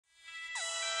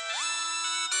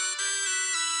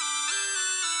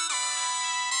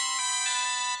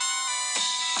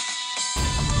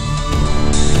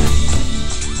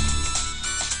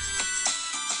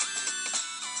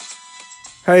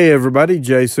Hey everybody,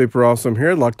 Jay Super Awesome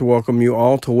here. I'd like to welcome you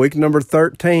all to week number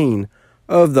 13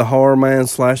 of the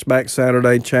TheHORRORman's SlashBack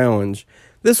Saturday Challenge.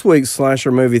 This week's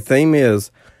slasher movie theme is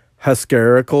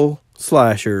Hyscarical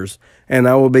Slashers, and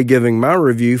I will be giving my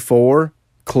review for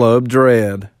Club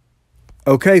Dread.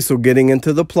 Okay, so getting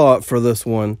into the plot for this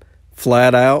one.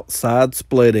 Flat out,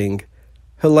 side-splitting,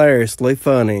 hilariously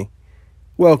funny.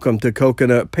 Welcome to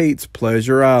Coconut Pete's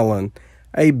Pleasure Island,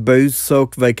 a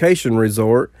booze-soaked vacation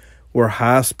resort where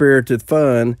high-spirited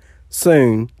fun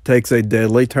soon takes a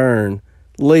deadly turn,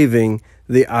 leaving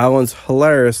the island's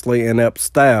hilariously inept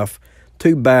staff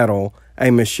to battle a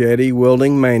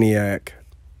machete-wielding maniac.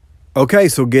 Okay,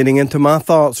 so getting into my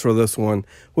thoughts for this one.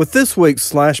 With this week's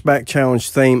SlashBack Challenge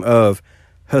theme of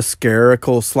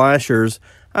Hyscarical Slashers,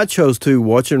 I chose to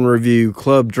watch and review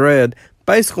Club Dread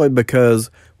basically because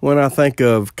when I think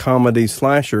of comedy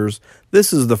slashers,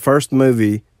 this is the first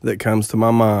movie that comes to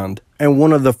my mind. And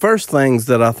one of the first things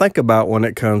that I think about when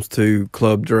it comes to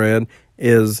Club Dread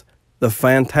is the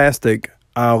fantastic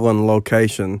island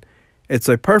location. It's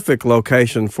a perfect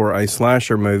location for a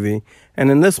slasher movie, and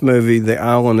in this movie, the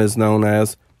island is known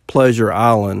as Pleasure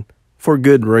Island for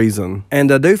good reason.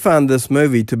 And I do find this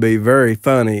movie to be very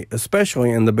funny,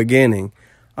 especially in the beginning.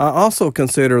 I also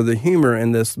consider the humor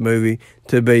in this movie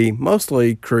to be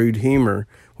mostly crude humor,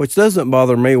 which doesn't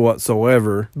bother me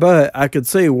whatsoever, but I could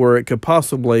see where it could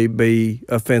possibly be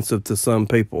offensive to some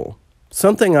people.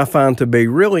 Something I find to be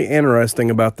really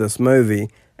interesting about this movie,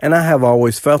 and I have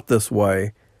always felt this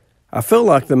way, I feel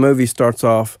like the movie starts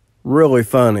off really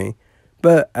funny,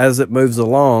 but as it moves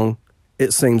along,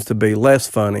 it seems to be less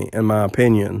funny, in my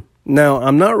opinion. Now,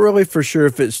 I'm not really for sure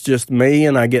if it's just me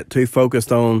and I get too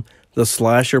focused on the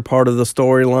slasher part of the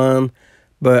storyline,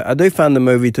 but I do find the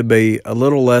movie to be a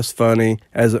little less funny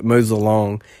as it moves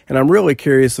along, and I'm really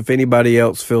curious if anybody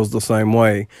else feels the same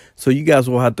way, so you guys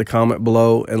will have to comment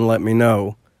below and let me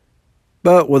know.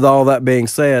 But with all that being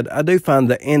said, I do find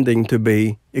the ending to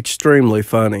be extremely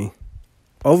funny.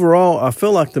 Overall, I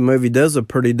feel like the movie does a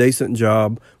pretty decent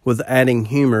job with adding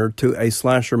humor to a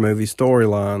slasher movie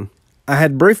storyline. I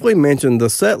had briefly mentioned the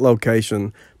set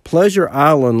location. Pleasure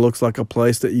Island looks like a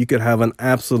place that you could have an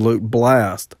absolute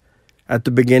blast. At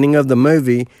the beginning of the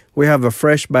movie, we have a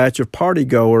fresh batch of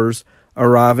partygoers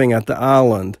arriving at the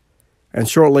island, and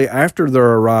shortly after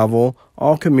their arrival,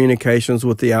 all communications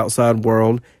with the outside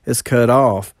world is cut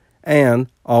off, and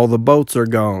all the boats are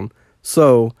gone,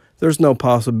 so there's no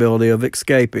possibility of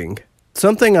escaping.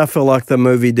 Something I feel like the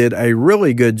movie did a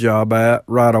really good job at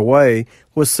right away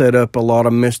was set up a lot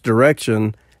of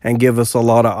misdirection and give us a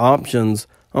lot of options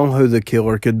on who the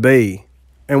killer could be.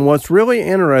 And what's really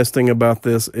interesting about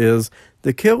this is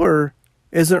the killer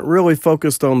isn't really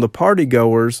focused on the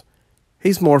partygoers,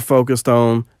 he's more focused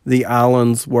on the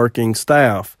island's working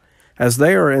staff, as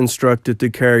they are instructed to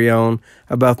carry on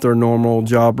about their normal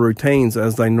job routines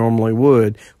as they normally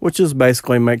would, which is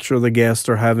basically make sure the guests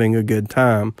are having a good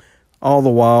time, all the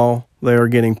while they are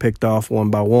getting picked off one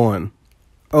by one.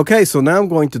 Okay, so now I'm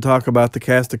going to talk about the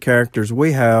cast of characters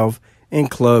we have in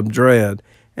Club Dread,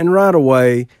 and right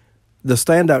away, the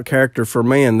standout character for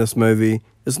me in this movie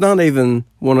is not even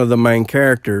one of the main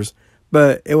characters,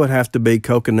 but it would have to be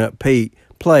Coconut Pete,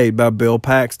 played by Bill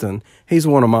Paxton. He's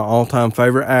one of my all-time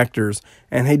favorite actors,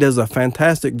 and he does a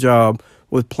fantastic job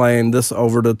with playing this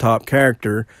over-the-top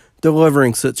character,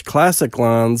 delivering such classic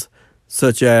lines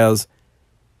such as,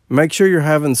 "Make sure you're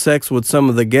having sex with some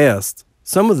of the guests.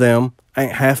 Some of them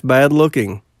ain't half bad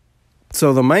looking."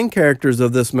 So the main characters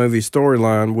of this movie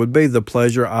storyline would be the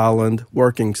Pleasure Island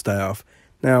working staff.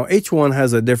 Now, each one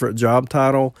has a different job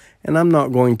title, and I'm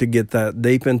not going to get that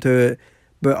deep into it,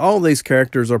 but all these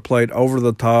characters are played over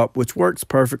the top, which works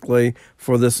perfectly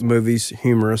for this movie's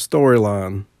humorous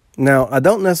storyline. Now, I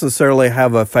don't necessarily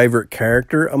have a favorite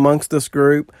character amongst this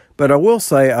group, but I will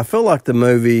say I feel like the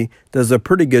movie does a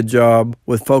pretty good job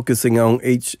with focusing on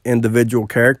each individual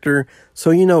character,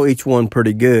 so you know each one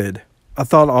pretty good. I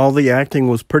thought all the acting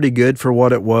was pretty good for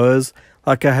what it was.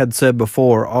 Like I had said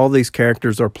before, all these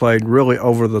characters are played really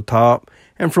over the top,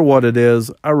 and for what it is,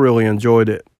 I really enjoyed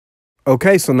it.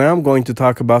 Okay, so now I'm going to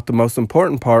talk about the most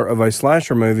important part of a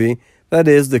slasher movie, that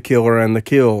is the killer and the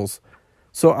kills.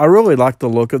 So I really like the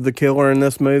look of the killer in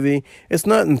this movie. It's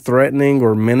nothing threatening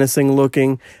or menacing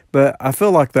looking, but I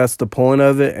feel like that's the point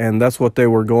of it, and that's what they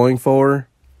were going for.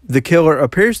 The killer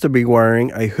appears to be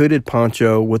wearing a hooded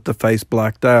poncho with the face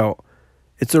blacked out.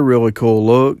 It's a really cool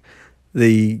look.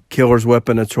 The killer's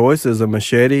weapon of choice is a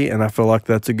machete, and I feel like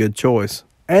that's a good choice.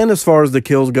 And as far as the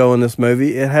kills go in this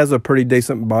movie, it has a pretty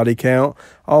decent body count.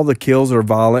 All the kills are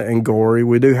violent and gory.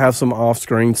 We do have some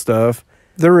off-screen stuff.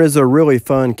 There is a really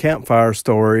fun campfire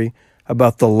story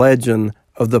about the legend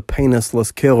of the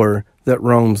penisless killer that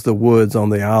roams the woods on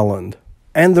the island.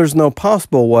 And there's no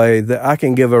possible way that I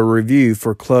can give a review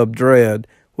for Club Dread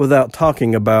without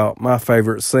talking about my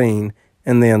favorite scene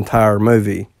in the entire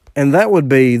movie. And that would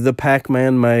be the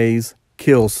Pac-Man maze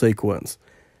kill sequence.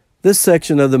 This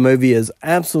section of the movie is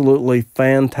absolutely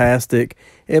fantastic.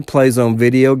 It plays on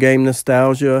video game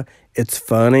nostalgia, it's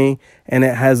funny, and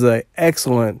it has an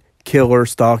excellent killer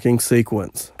stalking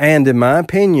sequence. And in my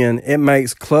opinion, it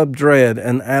makes Club Dread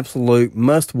an absolute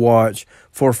must-watch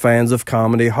for fans of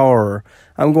comedy horror.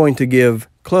 I'm going to give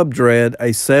Club Dread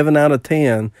a 7 out of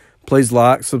 10. Please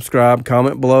like, subscribe,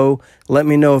 comment below. Let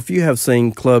me know if you have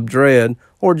seen Club Dread,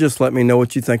 or just let me know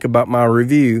what you think about my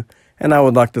review. And I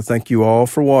would like to thank you all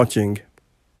for watching.